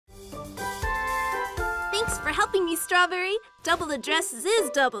Thanks for helping me, Strawberry. Double the dresses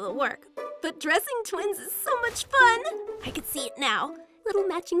is double the work. But dressing twins is so much fun. I could see it now. Little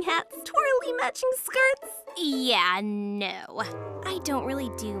matching hats, twirly matching skirts. Yeah, no. I don't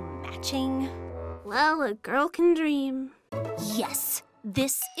really do matching. Well, a girl can dream. Yes,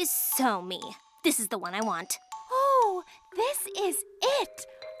 this is so me. This is the one I want. Oh, this is it.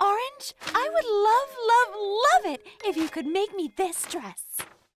 Orange, I would love it if you could make me this dress.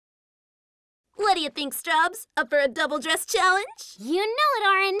 What do you think, Straubs? Up for a double dress challenge? You know it,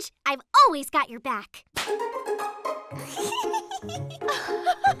 Orange. I've always got your back.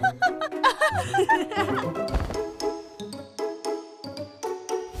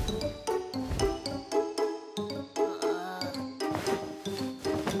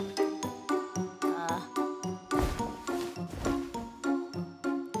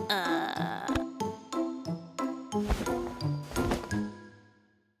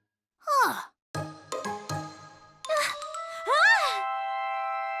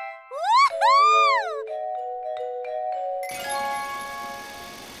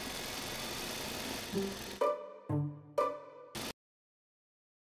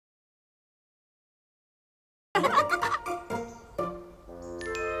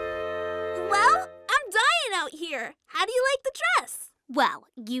 How do you like the dress? Well,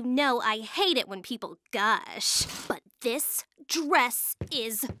 you know I hate it when people gush, but this dress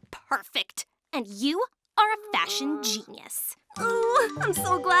is perfect, and you are a fashion genius. Oh, I'm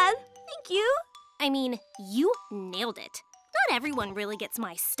so glad. Thank you. I mean, you nailed it. Not everyone really gets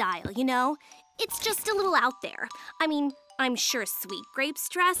my style, you know? It's just a little out there. I mean, I'm sure Sweet Grape's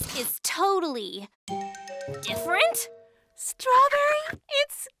dress is totally different. Strawberry,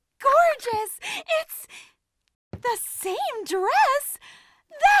 it's gorgeous. It's the same dress?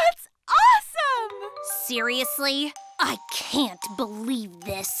 That's awesome! Seriously? I can't believe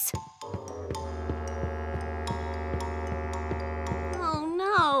this. Oh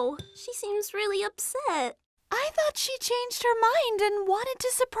no, she seems really upset. I thought she changed her mind and wanted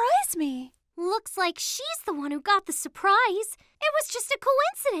to surprise me. Looks like she's the one who got the surprise. It was just a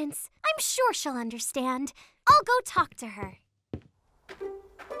coincidence. I'm sure she'll understand. I'll go talk to her.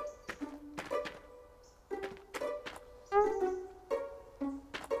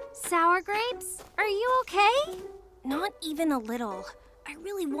 Sour Grapes, are you okay? Not even a little. I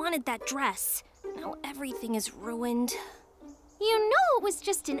really wanted that dress. Now everything is ruined. You know it was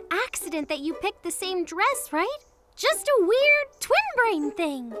just an accident that you picked the same dress, right? Just a weird twin brain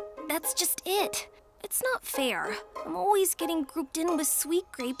thing. That's just it. It's not fair. I'm always getting grouped in with Sweet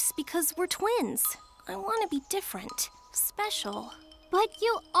Grapes because we're twins. I want to be different, special. But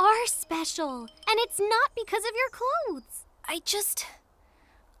you are special, and it's not because of your clothes.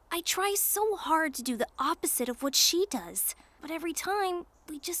 I try so hard to do the opposite of what she does, but every time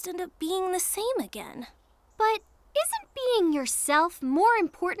we just end up being the same again. But isn't being yourself more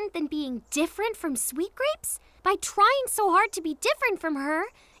important than being different from Sweet Grapes? By trying so hard to be different from her,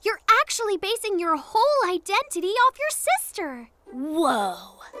 you're actually basing your whole identity off your sister.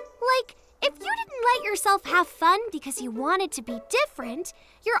 Whoa! Like, if you didn't let yourself have fun because you wanted to be different,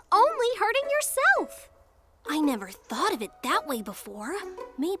 you're only hurting yourself. I never thought of it that way before.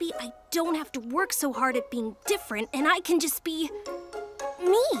 Maybe I don't have to work so hard at being different and I can just be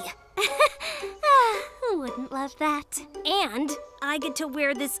me. Who wouldn't love that? And I get to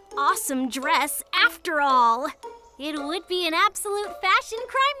wear this awesome dress after all. It would be an absolute fashion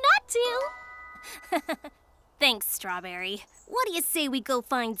crime not to. Thanks, Strawberry. What do you say we go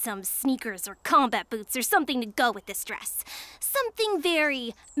find some sneakers or combat boots or something to go with this dress? Something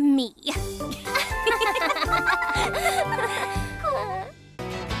very me.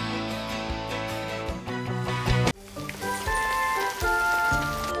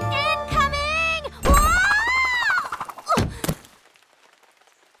 Incoming! Whoa!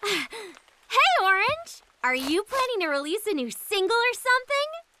 Hey, Orange! Are you planning to release a new single or something?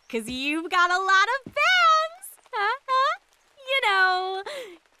 'Cause you've got a lot of fans! You know,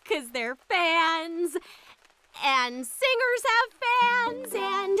 'cause they're fans. And singers have fans,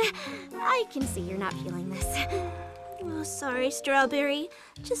 and I can see you're not feeling this. Oh, sorry, Strawberry.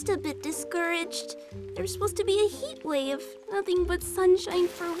 Just a bit discouraged. There's supposed to be a heat wave. Nothing but sunshine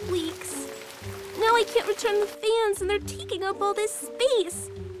for weeks. Now I can't return the fans, and they're taking up all this space.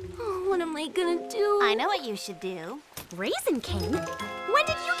 Oh, what am I gonna do? I know what you should do. Raisin King? When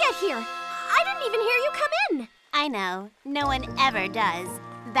did you get here? I didn't even hear you come in. I know. No one ever does.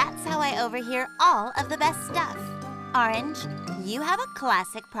 That's how I overhear all of the best stuff. Orange, you have a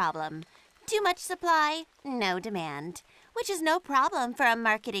classic problem. Too much supply, no demand. Which is no problem for a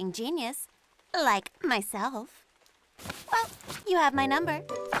marketing genius, like myself. Well, you have my number.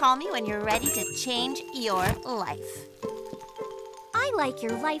 Call me when you're ready to change your life. I like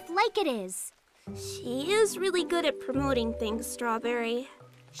your life like it is. She is really good at promoting things, Strawberry.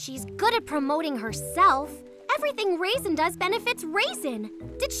 She's good at promoting herself. Everything Raisin does benefits Raisin.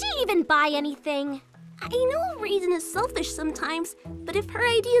 Did she even buy anything? I know Raisin is selfish sometimes, but if her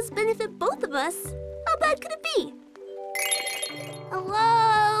ideas benefit both of us, how bad could it be?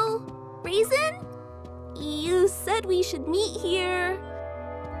 Hello? Raisin? You said we should meet here.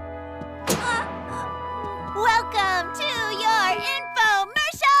 Welcome to your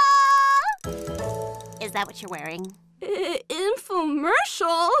infomercial! Is that what you're wearing?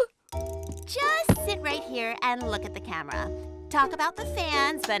 Infomercial? Just sit right here and look at the camera. Talk about the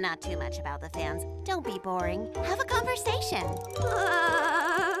fans, but not too much about the fans. Don't be boring. Have a conversation.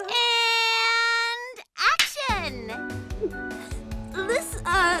 And action! This,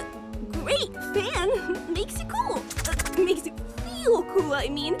 great fan makes you cool. Makes you feel cool, I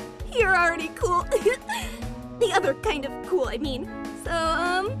mean. You're already cool. The other kind of cool, I mean.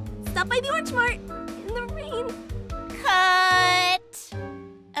 So, stop by the Orange Mart in the rain. Cut!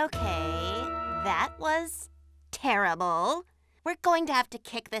 Okay, that was terrible. We're going to have to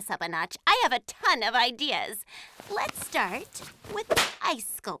kick this up a notch. I have a ton of ideas. Let's start with ice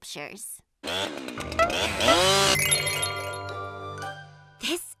sculptures.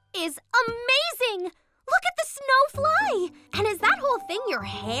 This is amazing! Look at the snow fly! And is that whole thing your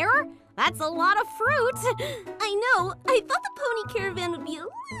hair? That's a lot of fruit. I know. I thought the pony caravan would be a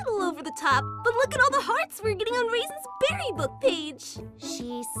little over the top, but look at all the hearts we're getting on Raisin's berry book page.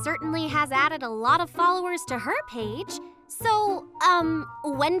 She certainly has added a lot of followers to her page. So,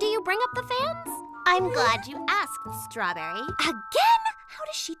 when do you bring up the fans? I'm glad you asked, Strawberry. Again? How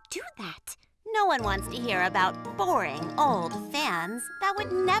does she do that? No one wants to hear about boring old fans that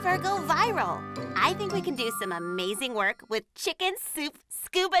would never go viral. I think we can do some amazing work with chicken soup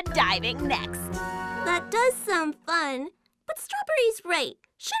scuba diving next. That does sound fun, but Strawberry's right.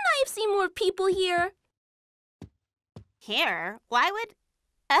 Shouldn't I have seen more people here? Here? Why would...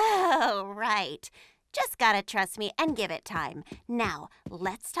 Oh, right. Just gotta trust me and give it time. Now,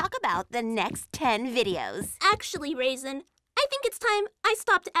 let's talk about the next 10 videos. Actually, Raisin, I think it's time I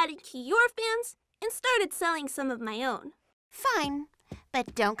stopped adding to your fans and started selling some of my own. Fine,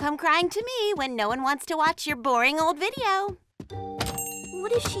 but don't come crying to me when no one wants to watch your boring old video.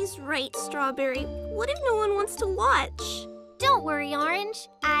 What if she's right, Strawberry? What if no one wants to watch? Don't worry, Orange.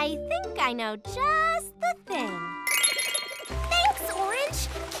 I think I know just the thing. Thanks, Orange.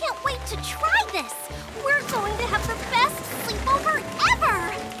 Can't wait to try this. We're going to have the best sleepover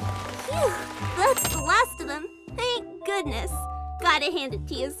ever. Phew, that's the last of them. Thank goodness. Gotta hand it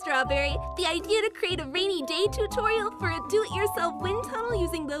to you, Strawberry. The idea to create a rainy day tutorial for a do-it-yourself wind tunnel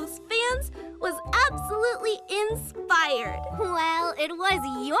using those fans was absolutely inspired. Well, it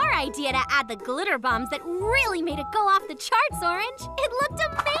was your idea to add the glitter bombs that really made it go off the charts, Orange. It looked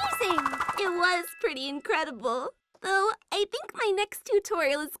amazing. It was pretty incredible. Though, I think my next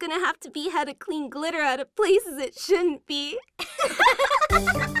tutorial is gonna have to be how to clean glitter out of places it shouldn't be.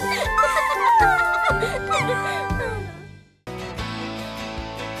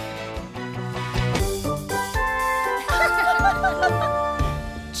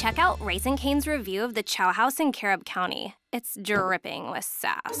 Check out Raisin Cane's review of the Chow House in Carob County. It's dripping with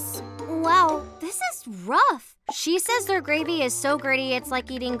sass. Wow, this is rough. She says their gravy is so gritty it's like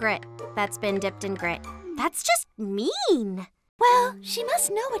eating grit that's been dipped in grit. That's just mean. Well, she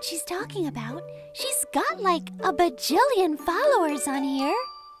must know what she's talking about. She's got like a bajillion followers on here.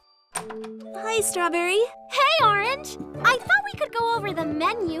 Hi, Strawberry. Hey, Orange. I thought we could go over the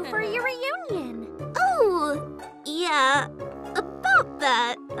menu for your reunion. Oh, yeah. About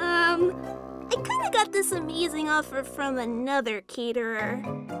that, I kinda got this amazing offer from another caterer.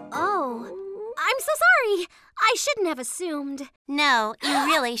 Oh, I'm so sorry. I shouldn't have assumed. No, you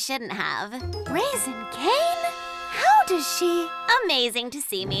really shouldn't have. Raisin Cane? How does she? Amazing to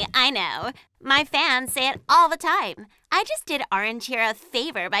see me, I know. My fans say it all the time. I just did Orange here a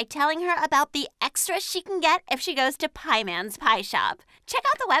favor by telling her about the extras she can get if she goes to Pie Man's Pie Shop. Check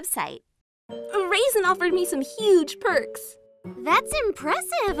out the website. Raisin offered me some huge perks. That's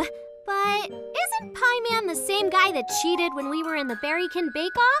impressive. But isn't Pie Man the same guy that cheated when we were in the Berrykin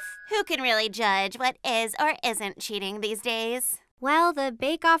Bake-Off? Who can really judge what is or isn't cheating these days? Well, the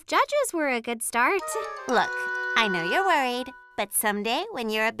Bake-Off judges were a good start. Look, I know you're worried, but someday when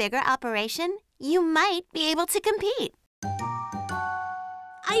you're a bigger operation, you might be able to compete.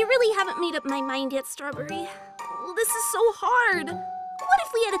 I really haven't made up my mind yet, Strawberry. This is so hard. What if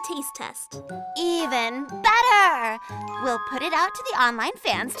if we had a taste test? Even better! We'll put it out to the online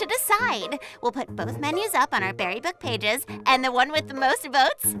fans to decide. We'll put both menus up on our Berry Book pages, and the one with the most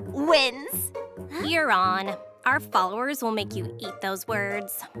votes wins. You're on. Our followers will make you eat those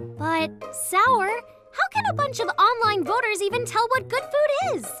words. But, Sour, how can a bunch of online voters even tell what good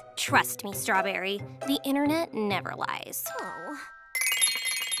food is? Trust me, Strawberry. The internet never lies. Oh.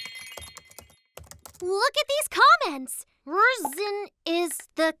 Look at these comments. Rzin is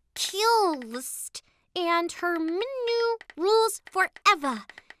the coolest, and her menu rules forever.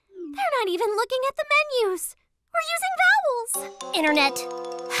 They're not even looking at the menus. We're using vowels. Internet,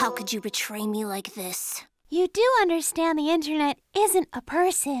 how could you betray me like this? You do understand the internet isn't a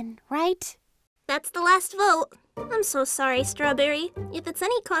person, right? That's the last vote. I'm so sorry, Strawberry. If it's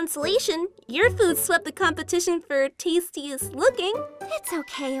any consolation, your food swept the competition for tastiest looking. It's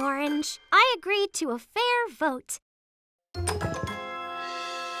okay, Orange. I agreed to a fair vote.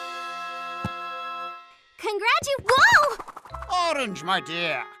 Whoa! Orange, my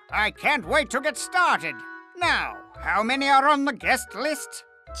dear, I can't wait to get started. Now, how many are on the guest list?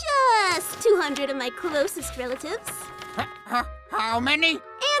 Just 200 of my closest relatives. How many? And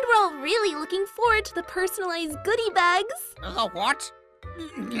we're all really looking forward to the personalized goodie bags. The what?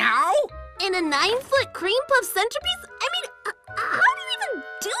 Now? And a 9-foot cream puff centerpiece? I mean, how do you even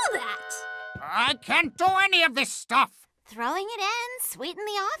do that? I can't do any of this stuff. Throwing it in, sweeten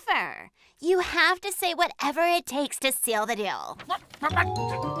the offer. You have to say whatever it takes to seal the deal.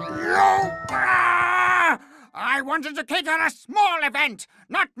 I wanted to cater a small event,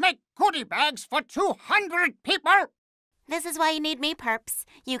 not make goodie bags for 200 people. This is why you need me, Perps.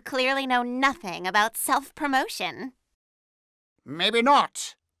 You clearly know nothing about self-promotion. Maybe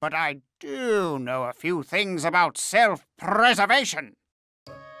not, but I do know a few things about self-preservation.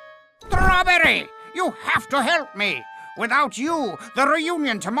 Strawberry, you have to help me. Without you, the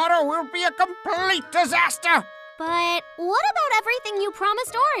reunion tomorrow will be a complete disaster. But what about everything you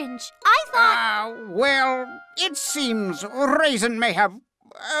promised Orange? I thought... Well, it seems Raisin may have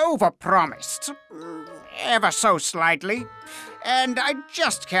overpromised. Ever so slightly. And I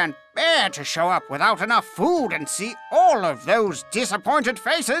just can't bear to show up without enough food and see all of those disappointed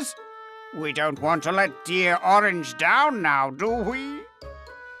faces. We don't want to let dear Orange down now, do we?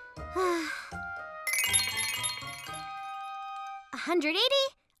 180,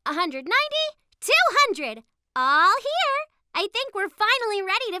 190, 200. All here. I think we're finally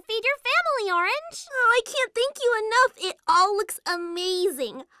ready to feed your family, Orange. Oh, I can't thank you enough. It all looks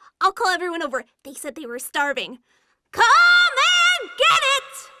amazing. I'll call everyone over. They said they were starving. Come and get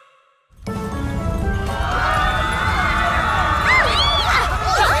it!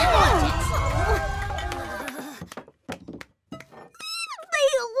 They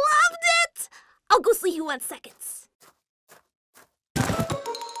loved it! I'll go see who wants seconds.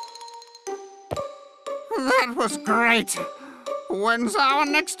 That was great. When's our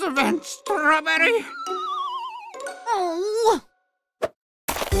next event, Strawberry? Oh!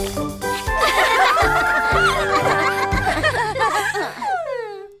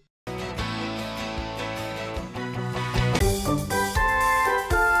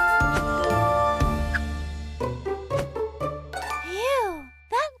 Phew,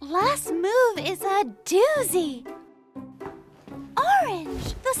 that last move is a doozy.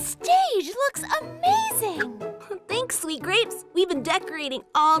 Orange, the stage looks amazing. Thanks, Sweet Grapes. We've been decorating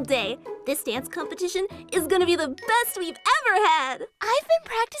all day. This dance competition is gonna be the best we've ever had. I've been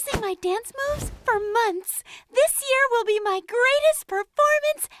practicing my dance moves for months. This year will be my greatest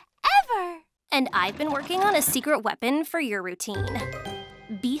performance ever. And I've been working on a secret weapon for your routine.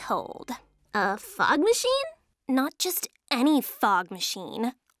 Behold. A fog machine? Not just any fog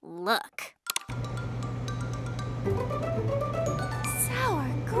machine. Look. Sour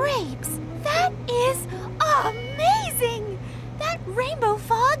grapes! That is amazing! That rainbow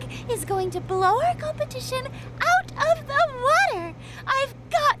fog is going to blow our competition out of the water! I've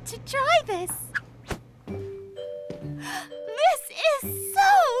got to try this! This is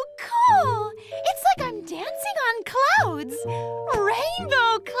so cool! It's like I'm dancing on clouds!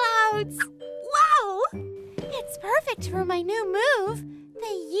 Rainbow clouds! Wow! It's perfect for my new move,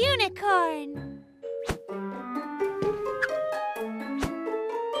 the unicorn!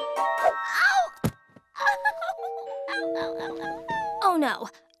 Ow! Oh no!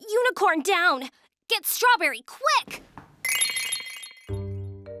 Unicorn down! Get Strawberry, quick!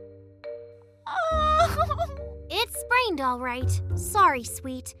 It's sprained, all right. Sorry,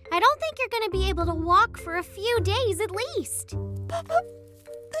 sweet. I don't think you're gonna be able to walk for a few days at least.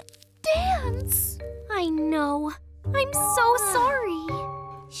 The dance! I know. I'm so sorry.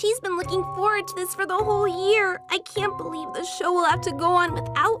 She's been looking forward to this for the whole year. I can't believe the show will have to go on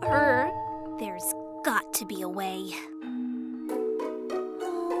without her. There's got to be a way.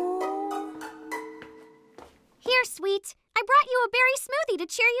 Here, sweet. I brought you a berry smoothie to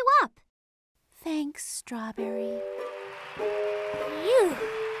cheer you up. Thanks, Strawberry. Phew.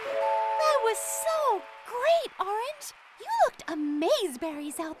 That was so great, Orange. You looked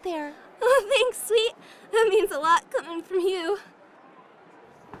amazeberries out there. Oh, thanks, sweet. That means a lot coming from you.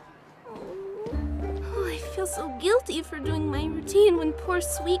 Oh, I feel so guilty for doing my routine when poor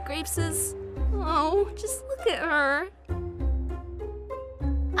Sweet Grapes is... Oh, just look at her.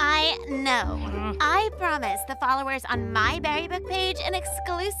 I know. I promised the followers on my Berry Book page an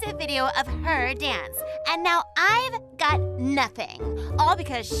exclusive video of her dance. And now I've got nothing. All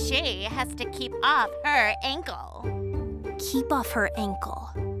because she has to keep off her ankle. Keep off her ankle.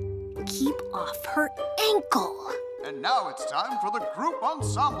 Keep off her ankle. And now it's time for the group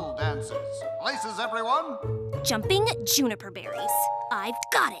ensemble dances. Places, everyone. Jumping juniper berries. I've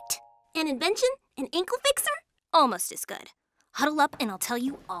got it. An invention? An ankle fixer? Almost as good. Huddle up and I'll tell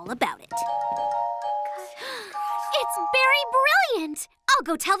you all about it. It's berry brilliant. I'll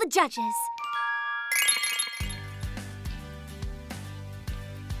go tell the judges.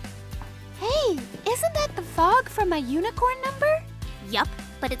 Hey, isn't that the fog from my unicorn number? Yup,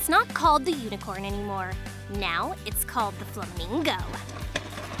 but it's not called the unicorn anymore. Now it's called the flamingo.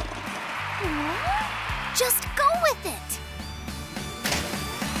 What? Just go with it.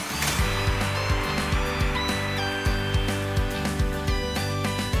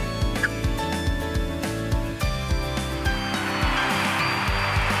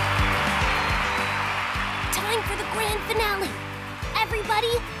 Time for the grand finale.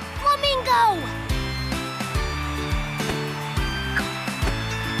 Everybody, flamingo!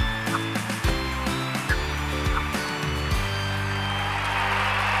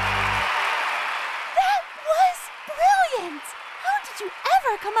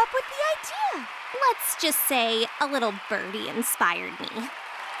 Come up with the idea? Let's just say a little birdie inspired me.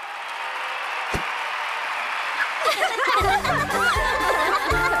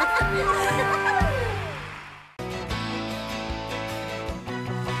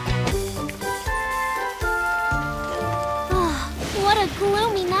 What a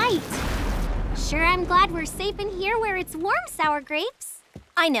gloomy night. Sure, I'm glad we're safe in here where it's warm, Sour Grapes.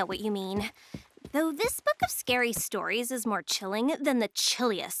 I know what you mean. Though this book of scary stories is more chilling than the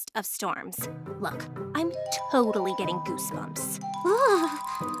chilliest of storms. Look, I'm totally getting goosebumps.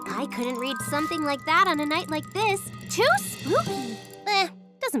 I couldn't read something like that on a night like this. Too spooky.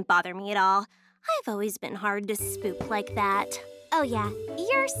 Doesn't bother me at all. I've always been hard to spook like that. Oh yeah,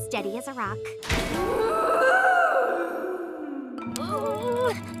 you're steady as a rock.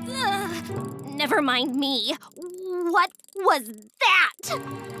 Never mind me. What was that?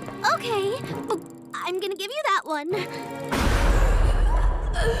 Okay, I'm gonna give you that one.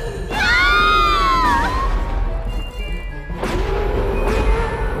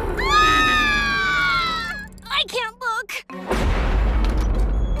 I can't look.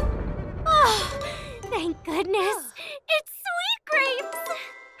 Oh, thank goodness. It's Sweet Grapes.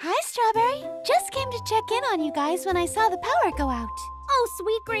 Hi, Strawberry. Just came to check in on you guys when I saw the power go out. Oh,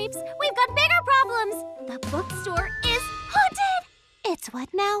 Sweet Grapes, we've got bigger problems. The bookstore is haunted. It's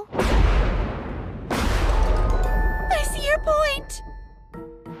what now? I see your point.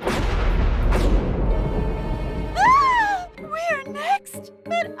 Ah, we're next,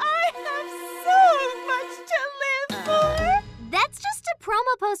 but I have so much to live for. That's just a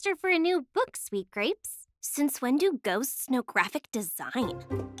promo poster for a new book, Sweet Grapes. Since when do ghosts know graphic design?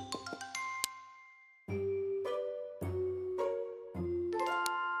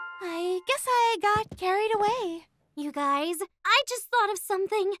 I guess I got carried away. You guys, I just thought of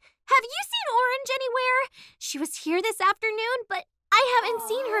something. Have you seen Orange anywhere? She was here this afternoon, but I haven't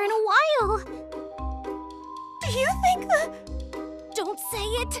seen her in a while. Do you think the Don't say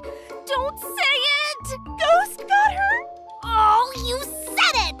it! Don't say it! ghost got her? Oh, you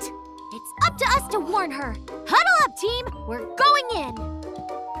said it! It's up to us to warn her. Huddle up, team. We're going in.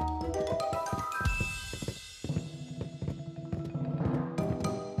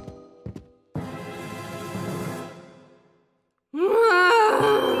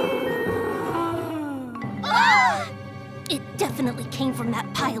 It definitely came from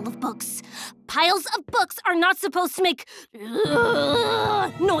that pile of books. Piles of books are not supposed to make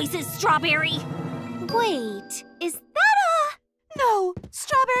noises, Strawberry. Wait, is that No,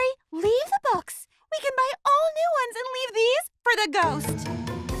 Strawberry, leave the books. We can buy all new ones and leave these for the ghost.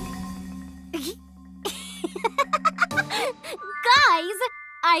 Guys,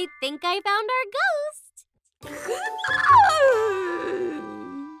 I think I found our ghost.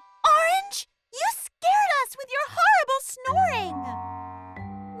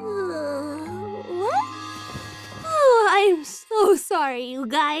 sorry, you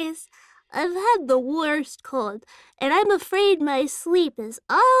guys. I've had the worst cold, and I'm afraid my sleep is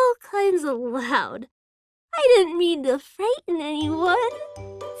all kinds of loud. I didn't mean to frighten anyone.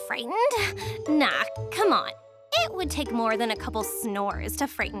 Frightened? Nah, come on. It would take more than a couple snores to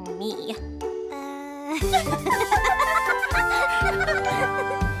frighten me.